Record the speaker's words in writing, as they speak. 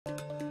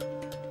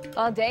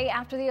A day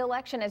after the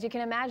election, as you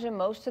can imagine,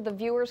 most of the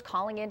viewers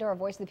calling into our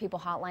Voice of the People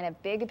hotline have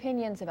big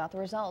opinions about the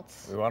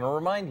results. We want to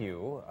remind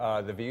you,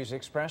 the views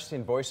expressed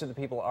in Voice of the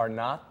People are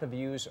not the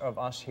views of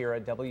us here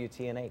at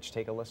WTNH.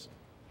 Take a listen.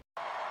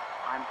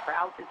 I'm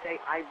proud to say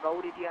I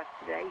voted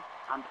yesterday.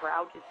 I'm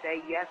proud to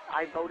say, yes,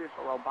 I voted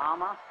for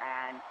Obama,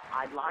 and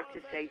I'd like to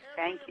say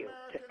thank you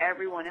to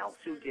everyone else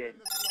who did.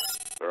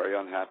 Very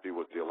unhappy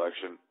with the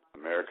election.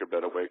 America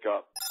better wake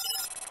up.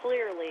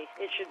 Clearly,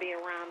 it should be a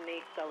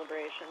Romney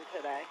celebration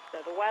today. So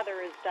the weather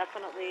is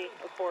definitely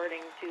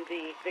according to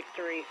the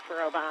victory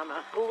for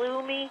Obama.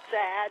 Gloomy,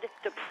 sad,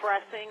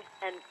 depressing,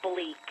 and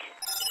bleak.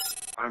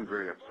 I'm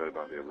very upset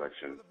about the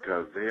election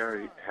because they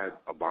already had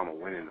Obama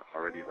winning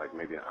already like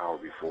maybe an hour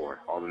before.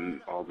 All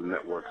the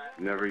networks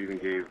never even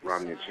gave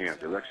Romney a chance.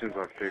 The elections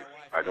are fixed.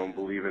 I don't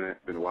believe in it.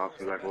 It's been a while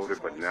since I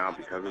voted, but now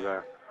because of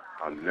that,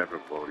 I'll never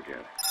vote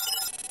again.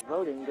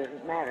 Voting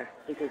doesn't matter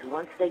because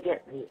once they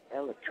get the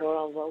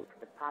electoral vote,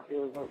 the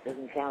popular vote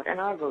doesn't count, and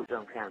our vote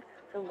don't count.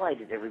 So why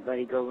did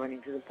everybody go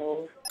running to the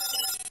polls?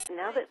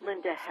 Now that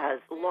Linda has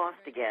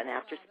lost again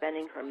after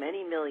spending her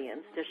many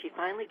millions, does she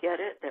finally get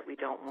it that we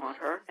don't want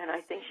her? And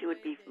I think she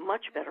would be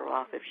much better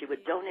off if she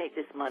would donate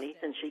this money,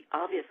 since she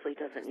obviously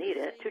doesn't need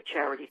it, to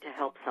charity to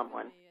help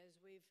someone.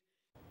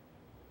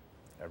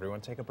 Everyone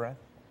take a breath.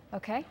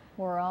 Okay,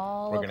 we're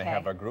all We're going to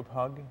have a group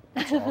hug.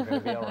 It's all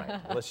going to be all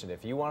right. Listen,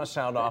 if you want to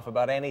sound off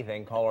about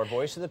anything, call our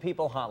Voice of the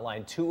People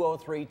hotline,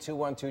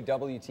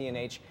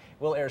 203-212-WTNH.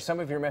 We'll air some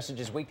of your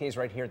messages weekdays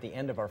right here at the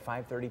end of our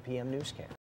 5:30 p.m. newscast.